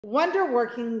Wonder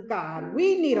working God,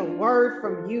 we need a word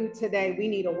from you today. We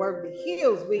need a word that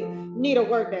heals. We need a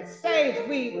word that saves.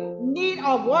 We need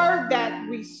a word that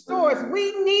restores.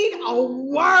 We need a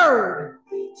word.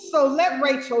 So let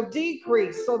Rachel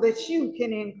decrease so that you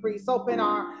can increase. Open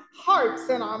our hearts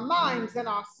and our minds and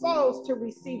our souls to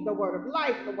receive the word of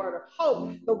life, the word of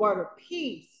hope, the word of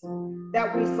peace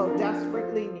that we so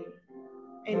desperately need.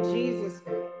 In Jesus'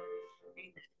 name.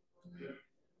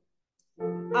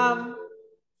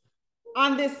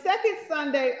 On this second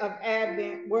Sunday of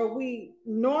Advent, where we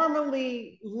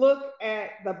normally look at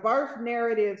the birth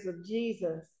narratives of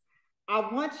Jesus, I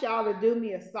want y'all to do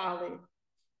me a solid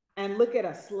and look at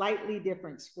a slightly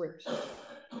different scripture.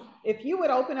 If you would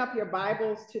open up your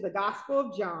Bibles to the Gospel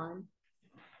of John,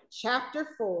 chapter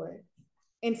 4,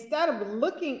 instead of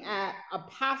looking at a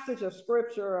passage of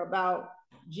scripture about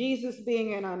Jesus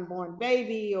being an unborn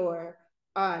baby or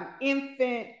an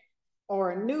infant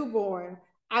or a newborn,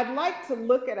 I'd like to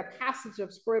look at a passage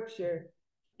of scripture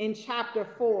in chapter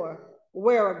 4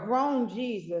 where a grown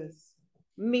Jesus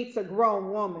meets a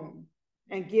grown woman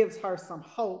and gives her some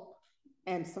hope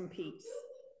and some peace.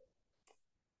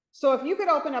 So if you could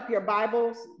open up your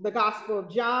Bibles, the Gospel of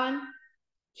John,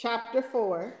 chapter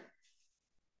 4.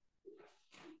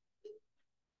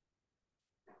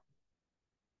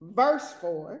 Verse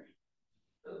 4.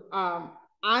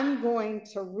 I'm going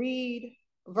to read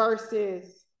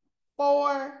verses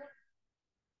 4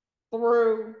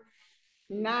 through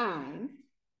 9,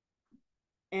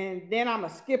 and then I'm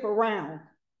going to skip around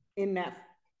in that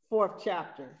fourth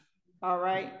chapter. All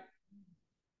right.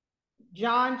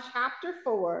 John chapter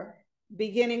 4,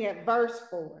 beginning at verse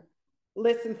 4.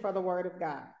 Listen for the word of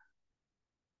God.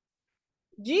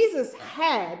 Jesus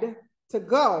had to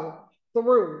go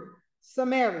through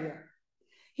Samaria.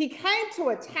 He came to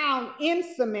a town in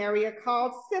Samaria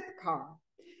called Sychar.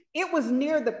 It was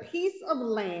near the piece of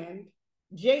land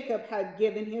Jacob had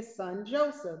given his son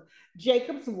Joseph.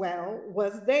 Jacob's well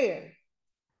was there.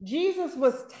 Jesus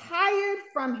was tired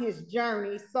from his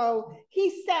journey, so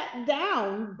he sat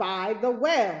down by the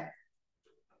well.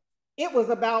 It was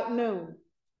about noon.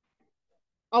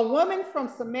 A woman from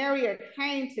Samaria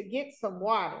came to get some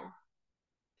water.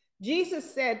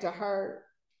 Jesus said to her,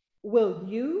 "Will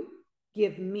you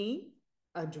give me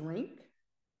a drink?"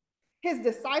 His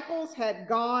disciples had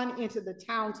gone into the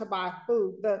town to buy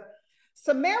food. The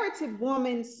Samaritan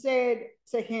woman said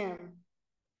to him,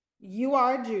 "You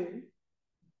are a Jew.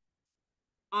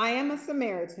 I am a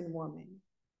Samaritan woman.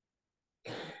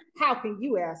 How can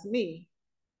you ask me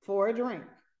for a drink?"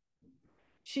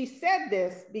 She said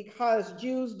this because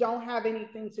Jews don't have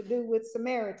anything to do with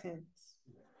Samaritans.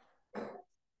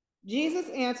 Jesus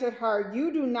answered her,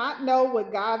 "You do not know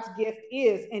what God's gift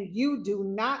is, and you do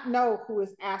not know who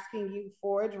is asking you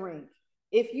for a drink.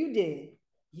 If you did,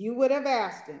 you would have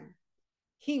asked him.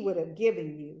 He would have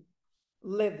given you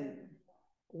living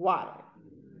water."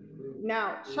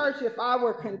 Now, church, if I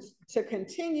were to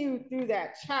continue through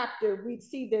that chapter, we'd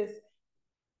see this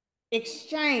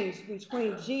exchange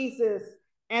between Jesus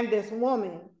and this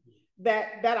woman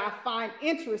that I find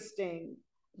interesting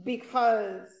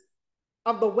because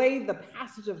of the way the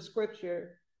passage of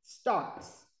scripture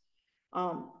starts.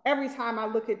 Every time I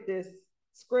look at this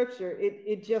scripture,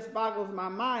 it just boggles my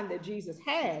mind that Jesus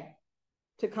had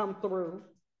to come through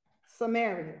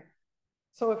Samaria.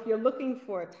 So if you're looking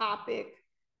for a topic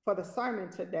for the sermon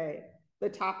today, the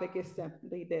topic is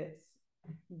simply this: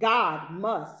 God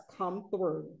must come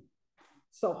through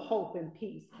so hope and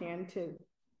peace can too.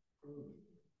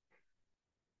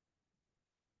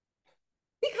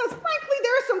 Because frankly,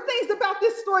 there are some things about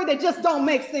this story that just don't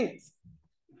make sense.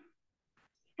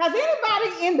 Has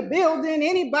anybody in the building,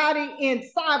 anybody in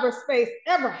cyberspace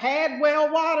ever had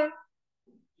well water?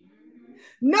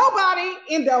 Nobody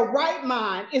in their right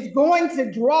mind is going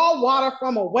to draw water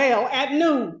from a well at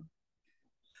noon.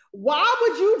 Why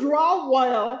would you draw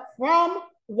water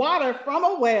from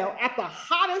a well at the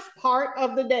hottest part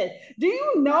of the day? Do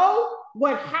you know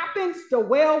what happens to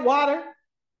well water?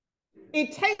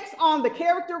 It takes on the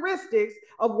characteristics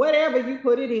of whatever you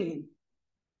put it in.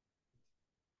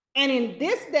 And in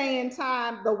this day and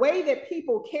time, the way that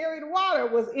people carried water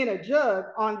was in a jug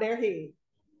on their head.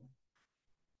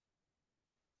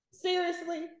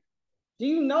 Seriously? Do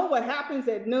you know what happens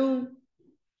at noon?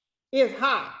 It's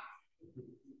hot.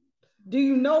 Do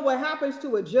you know what happens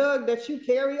to a jug that you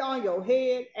carry on your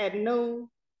head at noon?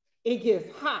 It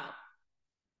gets hot.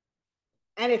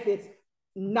 And if it's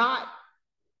not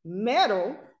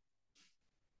metal,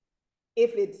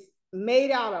 if it's made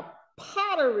out of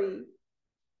pottery,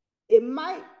 it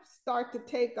might start to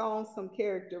take on some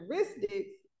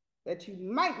characteristics that you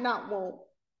might not want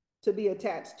to be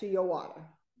attached to your water.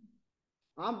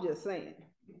 I'm just saying.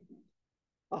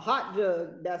 A hot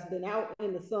jug that's been out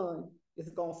in the sun is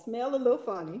going to smell a little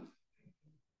funny.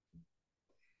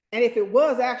 And if it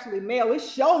was actually male,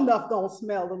 it's sure enough going to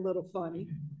smell a little funny.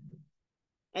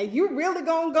 And you really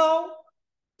going to go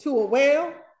to a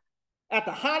well at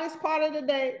the hottest part of the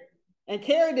day and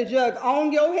carry the jug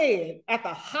on your head at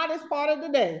the hottest part of the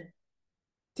day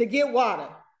to get water.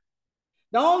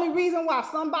 The only reason why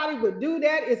somebody would do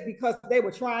that is because they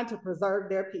were trying to preserve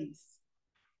their peace.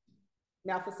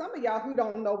 Now, for some of y'all who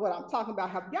don't know what I'm talking about,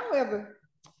 have y'all ever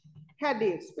had the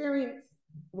experience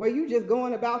where you just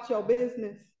going about your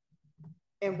business,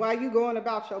 and while you going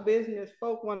about your business,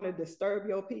 folk want to disturb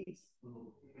your peace?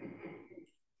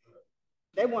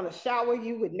 They want to shower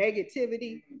you with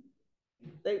negativity.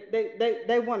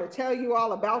 They want to tell you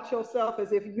all about yourself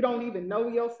as if you don't even know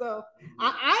yourself.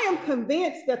 I am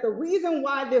convinced that the reason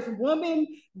why this woman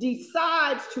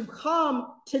decides to come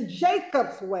to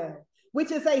Jacob's well, which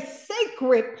is a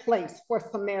sacred place for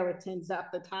Samaritans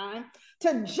at the time,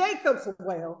 to Jacob's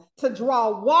well to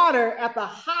draw water at the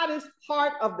hottest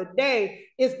part of the day,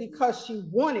 is because she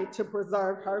wanted to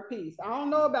preserve her peace. I don't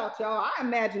know about y'all. I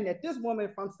imagine that this woman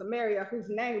from Samaria, whose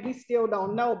name we still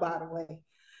don't know, by the way,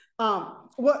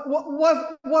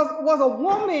 was a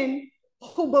woman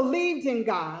who believed in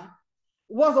God,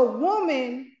 was a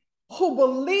woman who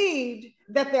believed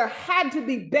that there had to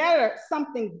be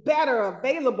something better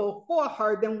available for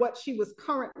her than what she was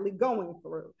currently going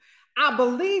through. I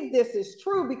believe this is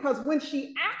true because when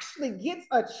she actually gets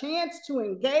a chance to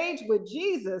engage with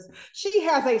Jesus, she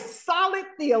has a solid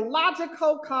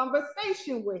theological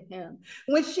conversation with him.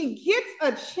 When she gets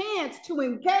a chance to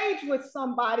engage with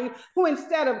somebody who,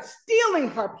 instead of stealing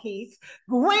her peace,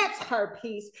 grants her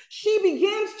peace, she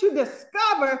begins to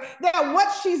discover that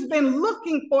what she's been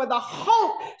looking for, the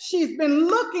hope she's been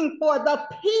looking for, the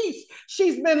peace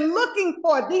she's been looking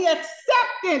for, the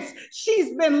acceptance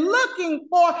she's been looking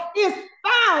for is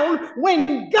found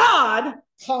when God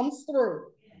comes through.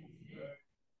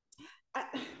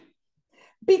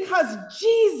 Because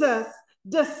Jesus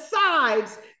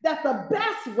decides that the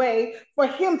best way for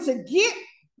him to get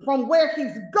from where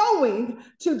he's going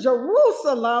to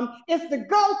Jerusalem is to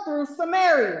go through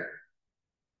Samaria.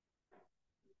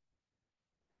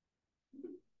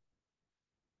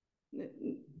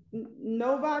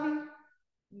 Nobody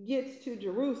gets to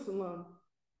Jerusalem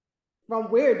from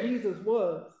where Jesus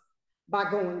was by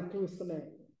going through Samaria.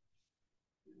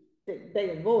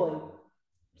 They avoid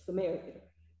Samaria.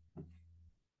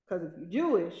 Because if you're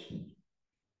Jewish,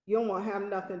 you don't want to have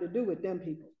nothing to do with them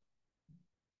people.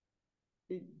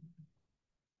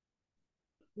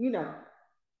 You know,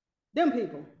 them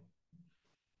people.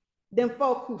 Them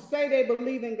folk who say they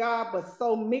believe in God, but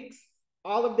so mix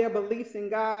all of their beliefs in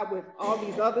God with all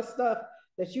these other stuff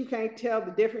that you can't tell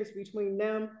the difference between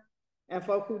them and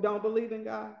folk who don't believe in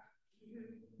God.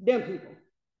 Them people.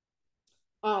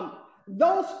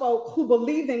 Those folk who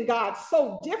believe in God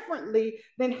so differently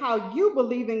than how you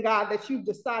believe in God that you've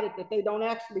decided that they don't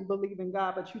actually believe in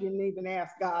God, but you didn't even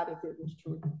ask God if it was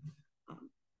true.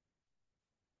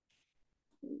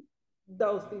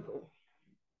 Those people.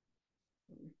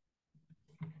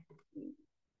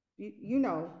 You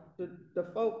know,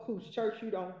 the folk whose church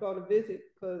you don't go to visit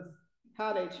because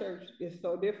how they church is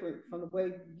so different from the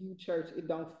way you church. It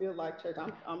don't feel like church.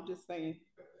 I'm just saying.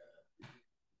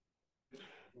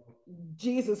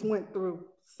 Jesus went through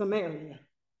Samaria.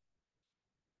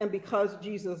 And because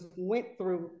Jesus went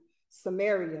through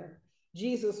Samaria,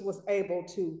 Jesus was able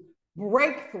to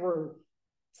break through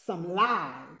some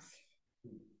lies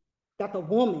that the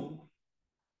woman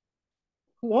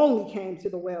who only came to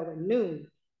the well at noon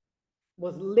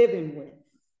was living with,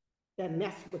 that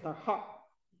messed with her heart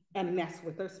and messed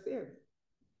with her spirit.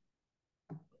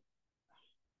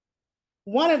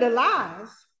 One of the lies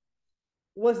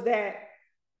was that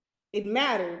it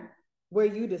mattered where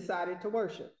you decided to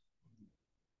worship.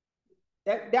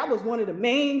 That was one of the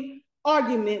main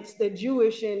arguments that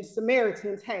Jewish and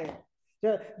Samaritans had.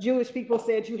 The Jewish people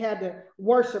said you had to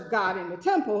worship God in the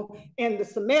temple, and the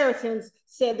Samaritans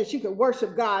said that you could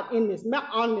worship God on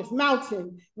this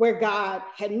mountain where God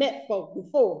had met folk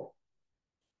before.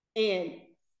 And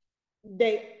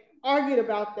they argued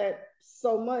about that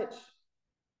so much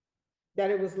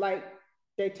that it was like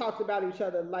they talked about each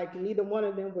other like neither one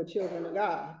of them were children of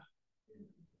God.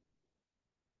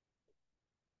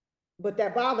 But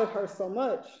that bothered her so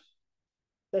much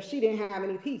that she didn't have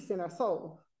any peace in her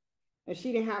soul. And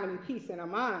she didn't have any peace in her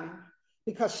mind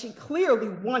because she clearly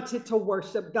wanted to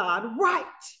worship God right.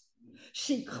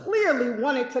 She clearly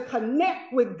wanted to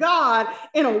connect with God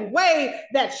in a way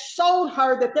that showed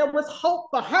her that there was hope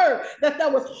for her, that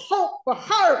there was hope for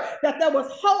her, that there was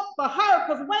hope for her.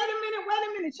 Because wait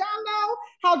a minute, y'all know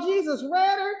how Jesus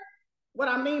read her? What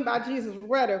I mean by Jesus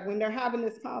read her, when they're having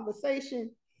this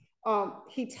conversation,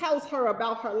 he tells her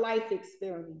about her life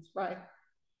experience, right?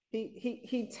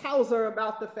 He tells her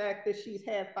about the fact that she's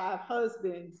had 5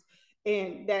 husbands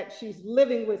and that she's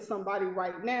living with somebody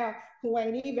right now who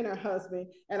ain't even her husband.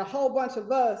 And a whole bunch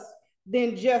of us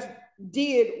then just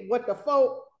did what the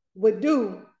folk would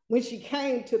do when she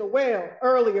came to the well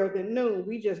earlier than noon.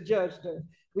 We just judged her.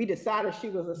 We decided she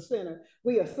was a sinner.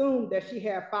 We assumed that she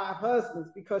had 5 husbands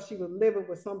because she was living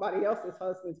with somebody else's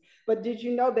husbands. But did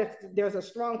you know that there's a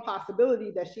strong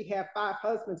possibility that she had 5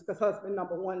 husbands because husband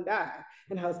number 1 died,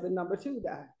 and husband number 2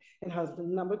 died, and husband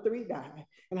number 3 died,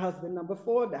 and husband number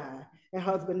 4 died, and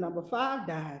husband number 5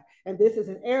 died. And this is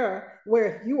an era where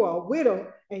if you are a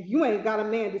widow and you ain't got a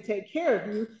man to take care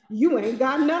of you, you ain't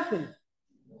got nothing.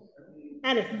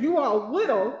 And if you are a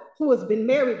widow who has been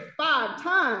married 5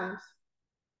 times,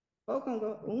 folks gonna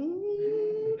go,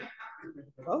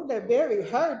 oh, that buried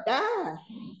her died.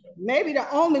 Maybe the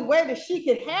only way that she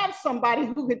could have somebody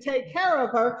who could take care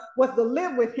of her was to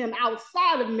live with him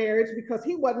outside of marriage, because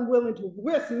he wasn't willing to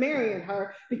risk marrying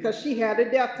her because she had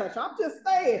a death touch. I'm just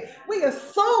saying, we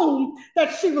assume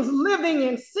that she was living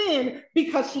in sin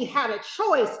because she had a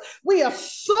choice. We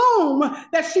assume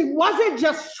that she wasn't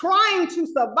just trying to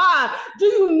survive. Do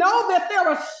you know that there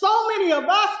are so many of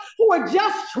us who are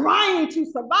just trying to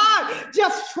survive,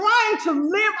 just trying to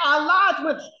live our lives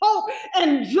with hope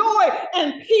and joy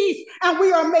and peace? And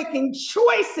we are making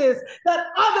choices that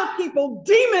other people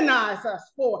demonize us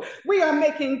for. We are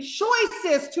making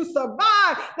choices to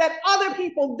survive that other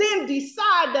people then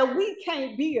decide that we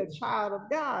can't be a child of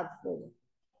God for.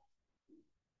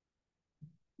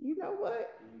 You know what?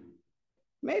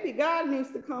 Maybe God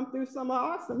needs to come through some of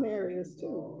our Samarias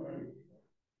too.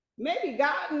 Maybe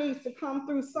God needs to come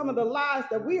through some of the lies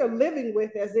that we are living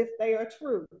with as if they are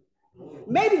true.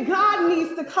 Maybe God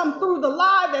needs to come through the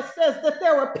lie that says that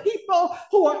there are people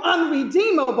who are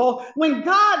unredeemable, when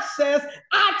God says,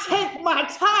 I take my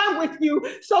time with you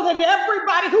so that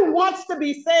everybody who wants to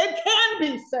be saved can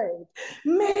be saved.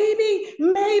 Maybe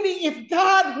if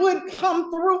God would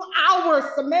come through our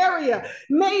Samaria,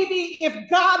 maybe if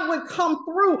God would come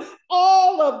through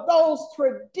all of those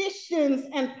traditions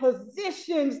and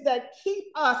positions that keep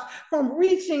us from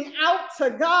reaching out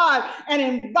to God and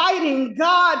inviting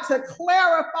God to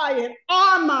clarify in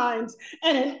our minds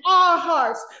and in our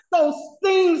hearts those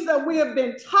things that we have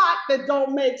been taught that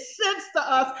don't make sense to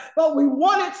us, but we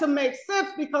want it to make sense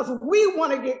because we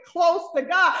want to get close to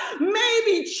God.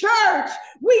 Maybe, church,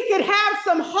 we could have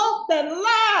some hope that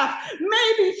lasts.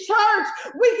 Maybe, church,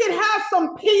 we could have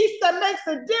some peace that makes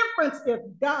a difference if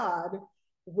God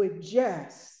would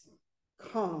just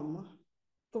come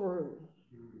through.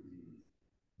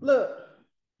 Look,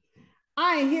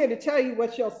 I ain't here to tell you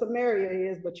what your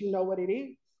Samaria is, but you know what it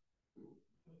is.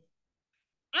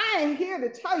 I ain't here to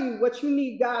tell you what you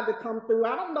need God to come through.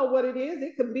 I don't know what it is.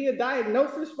 It could be a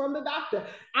diagnosis from the doctor.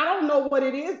 I don't know what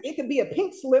it is. It could be a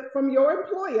pink slip from your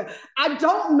employer. I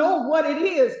don't know what it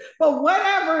is, but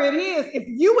whatever it is, if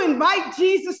you invite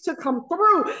Jesus to come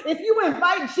through, if you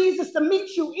invite Jesus to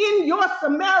meet you in your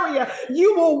Samaria,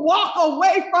 you will walk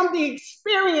away from the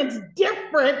experience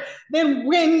different than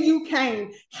when you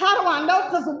came. How do I know?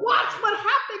 Because watch what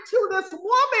happened to this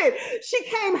woman. She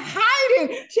came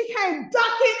hiding. She came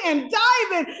ducking and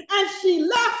diving, and she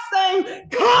left saying,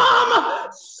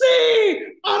 come see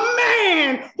a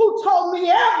man who told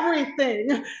me everything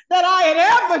that I had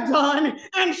ever done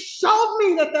and showed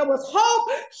me that there was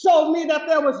hope, showed me that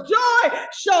there was joy,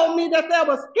 showed me that there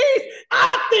was peace. I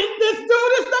think this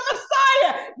dude is the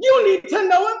Messiah. You need to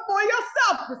know him for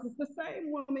yourself. This is the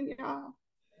same woman, y'all,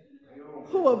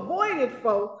 who avoided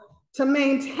folk to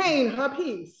maintain her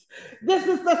peace. This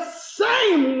is the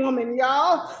same woman,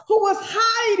 y'all, who was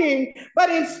hiding, but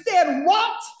instead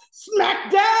walked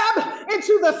smack dab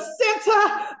into the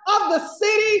center of the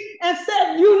city and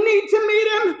said, you need to meet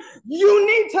him. You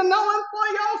need to know him for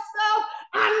yourself.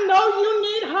 I know you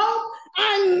need hope.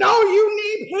 I know you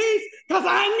need peace because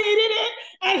I needed it,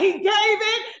 and he gave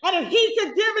it. And if he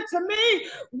could give it to me,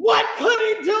 what could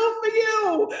he do for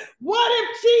you? What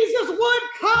if Jesus would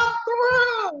come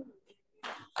through?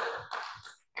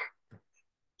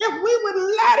 If we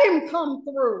would let him come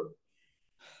through,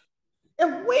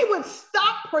 if we would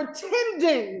stop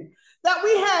pretending that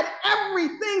we had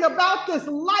everything about this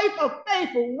life of faith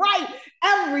right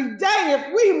every day,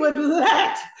 if we would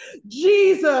let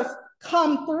Jesus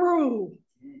come through.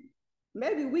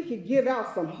 maybe we could give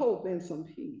out some hope and some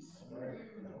peace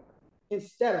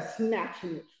instead of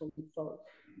snatching it from folks.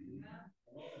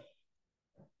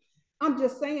 I'm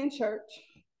just saying, church,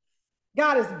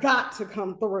 God has got to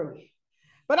come through.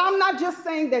 But I'm not just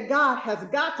saying that God has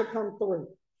got to come through.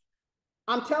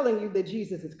 I'm telling you that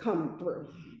Jesus is coming through.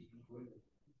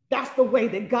 That's the way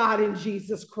that God in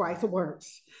Jesus Christ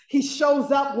works. He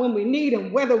shows up when we need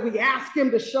him, whether we ask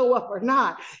him to show up or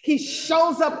not. He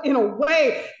shows up in a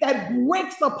way that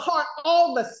breaks apart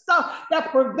all the stuff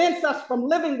that prevents us from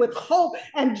living with hope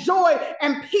and joy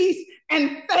and peace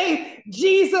and faith.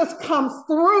 Jesus comes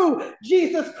through.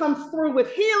 Jesus comes through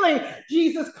with healing.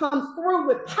 Jesus comes through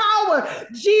with power.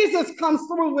 Jesus comes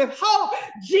through with hope.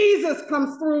 Jesus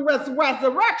comes through with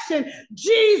resurrection.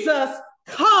 Jesus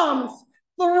comes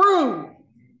through.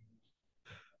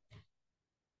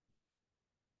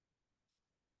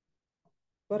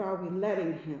 But are we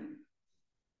letting him?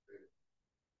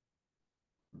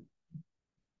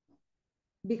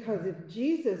 Because if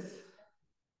Jesus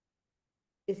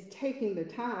is taking the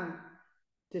time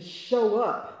to show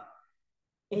up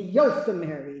in your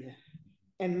Samaria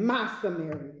and my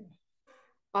Samaria,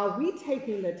 are we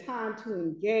taking the time to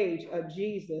engage a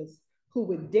Jesus who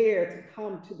would dare to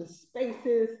come to the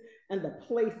spaces and the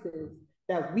places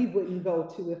that we wouldn't go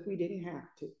to if we didn't have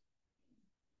to?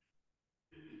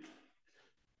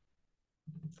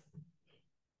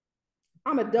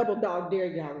 I'm a double dog dare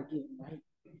y'all again, right?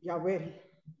 Y'all ready?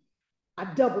 I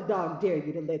double dog dare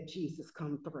you to let Jesus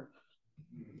come through.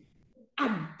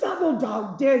 I double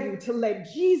dog dare you to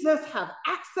let Jesus have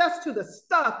access to the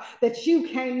stuff that you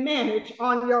can't manage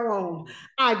on your own.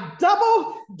 I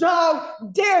double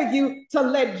dog dare you to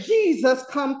let Jesus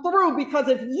come through, because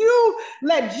if you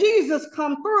let Jesus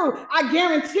come through, I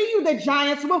guarantee you the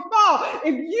giants will fall.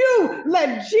 If you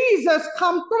let Jesus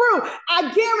come through,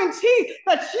 I guarantee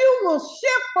that you will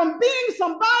shift from being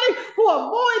somebody who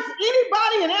avoids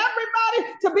anybody and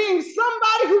everybody to being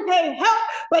somebody who can't help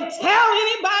but tell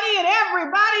anybody and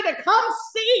everybody to come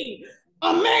see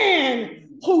a man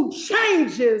who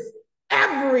changes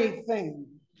everything.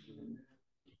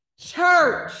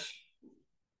 Church,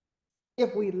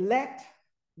 if we let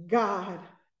God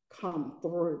come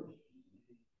through,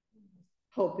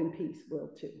 hope and peace will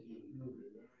too.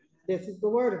 This is the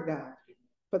word of God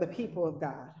for the people of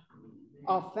God.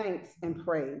 All thanks and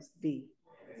praise be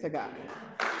to God.